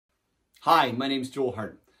Hi, my name is Joel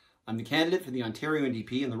Harden. I'm the candidate for the Ontario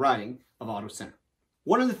NDP in the riding of Ottawa Centre.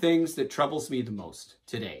 One of the things that troubles me the most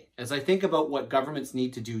today, as I think about what governments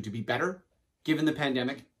need to do to be better, given the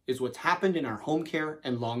pandemic, is what's happened in our home care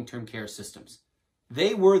and long-term care systems.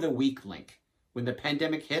 They were the weak link. When the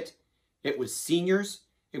pandemic hit, it was seniors,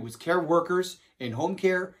 it was care workers in home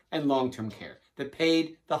care and long-term care that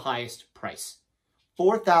paid the highest price.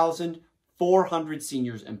 4,400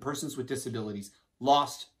 seniors and persons with disabilities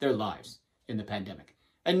lost their lives in the pandemic,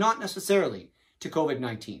 and not necessarily to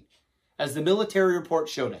COVID-19. As the military report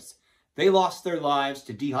showed us, they lost their lives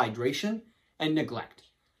to dehydration and neglect.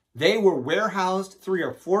 They were warehoused 3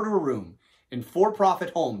 or 4 to a room in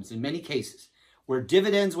for-profit homes in many cases, where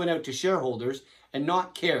dividends went out to shareholders and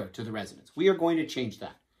not care to the residents. We are going to change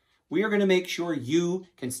that. We are going to make sure you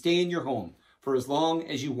can stay in your home for as long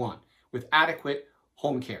as you want with adequate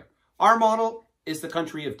home care. Our model is the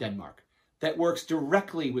country of Denmark, that works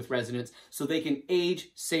directly with residents so they can age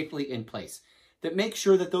safely in place, that makes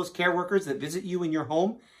sure that those care workers that visit you in your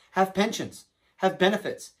home have pensions, have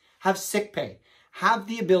benefits, have sick pay, have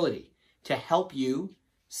the ability to help you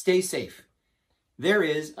stay safe. There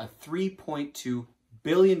is a $3.2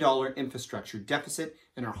 billion infrastructure deficit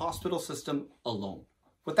in our hospital system alone.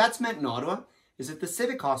 What that's meant in Ottawa is that the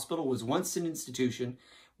Civic Hospital was once an institution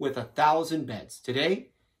with 1,000 beds. Today,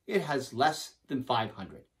 it has less than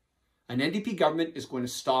 500. An NDP government is going to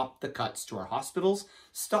stop the cuts to our hospitals,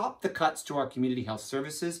 stop the cuts to our community health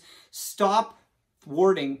services, stop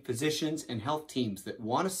thwarting physicians and health teams that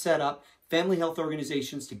want to set up family health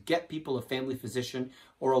organizations to get people a family physician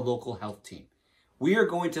or a local health team. We are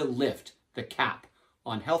going to lift the cap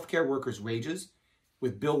on healthcare workers' wages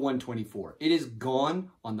with Bill 124. It is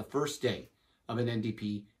gone on the first day of an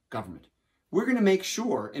NDP government. We're going to make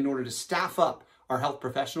sure, in order to staff up our health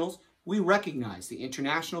professionals, we recognize the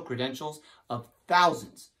international credentials of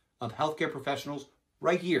thousands of healthcare professionals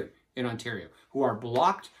right here in Ontario who are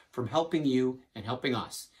blocked from helping you and helping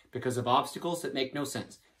us because of obstacles that make no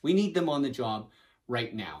sense. We need them on the job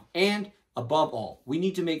right now. And above all, we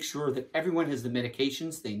need to make sure that everyone has the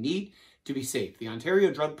medications they need to be safe. The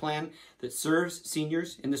Ontario drug plan that serves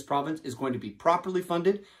seniors in this province is going to be properly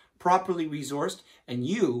funded, properly resourced, and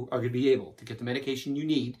you are going to be able to get the medication you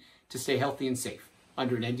need to stay healthy and safe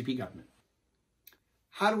under an NDP government.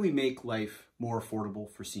 How do we make life more affordable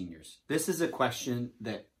for seniors? This is a question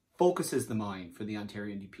that focuses the mind for the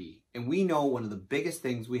Ontario NDP. And we know one of the biggest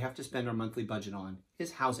things we have to spend our monthly budget on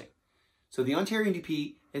is housing. So the Ontario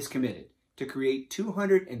NDP is committed to create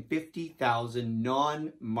 250,000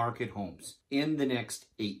 non-market homes in the next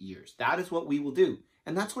 8 years. That is what we will do.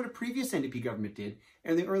 And that's what a previous NDP government did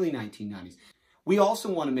in the early 1990s. We also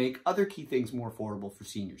want to make other key things more affordable for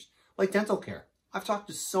seniors, like dental care. I've talked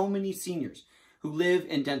to so many seniors who live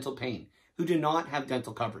in dental pain, who do not have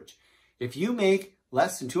dental coverage. If you make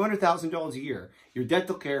less than $200,000 a year, your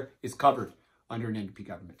dental care is covered under an NDP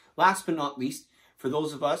government. Last but not least, for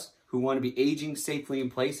those of us who want to be aging safely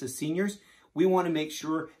in place as seniors, we want to make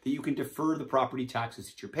sure that you can defer the property taxes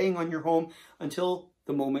that you're paying on your home until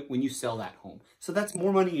the moment when you sell that home. So that's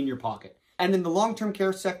more money in your pocket. And in the long-term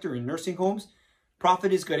care sector in nursing homes,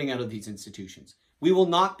 profit is getting out of these institutions. We will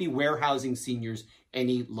not be warehousing seniors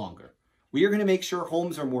any longer. We are going to make sure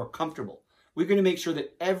homes are more comfortable. We're going to make sure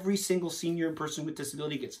that every single senior and person with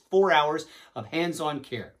disability gets 4 hours of hands-on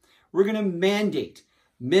care. We're going to mandate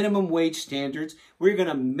minimum wage standards. We're going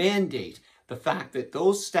to mandate the fact that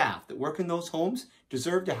those staff that work in those homes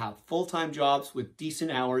deserve to have full-time jobs with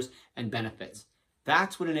decent hours and benefits.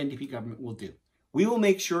 That's what an NDP government will do. We will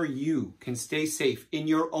make sure you can stay safe in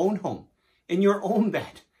your own home, in your own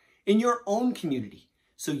bed, in your own community,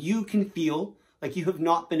 so you can feel like you have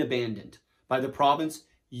not been abandoned by the province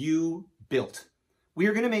you built. We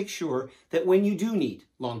are going to make sure that when you do need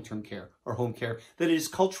long-term care or home care, that it is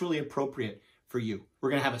culturally appropriate for you.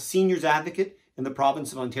 We're going to have a seniors advocate in the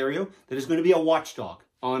province of Ontario that is going to be a watchdog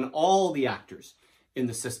on all the actors in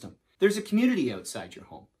the system. There's a community outside your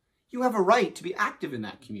home. You have a right to be active in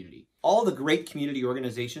that community. All the great community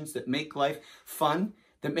organizations that make life fun,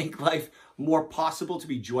 that make life more possible to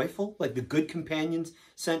be joyful, like the Good Companions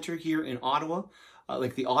Centre here in Ottawa,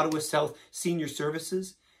 like the Ottawa South Senior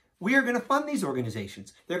Services. We are going to fund these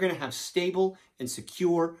organizations. They're going to have stable and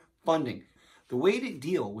secure funding. The way to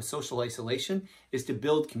deal with social isolation is to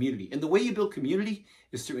build community. And the way you build community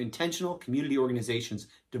is through intentional community organizations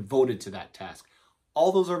devoted to that task.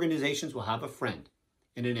 All those organizations will have a friend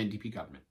in an NDP government.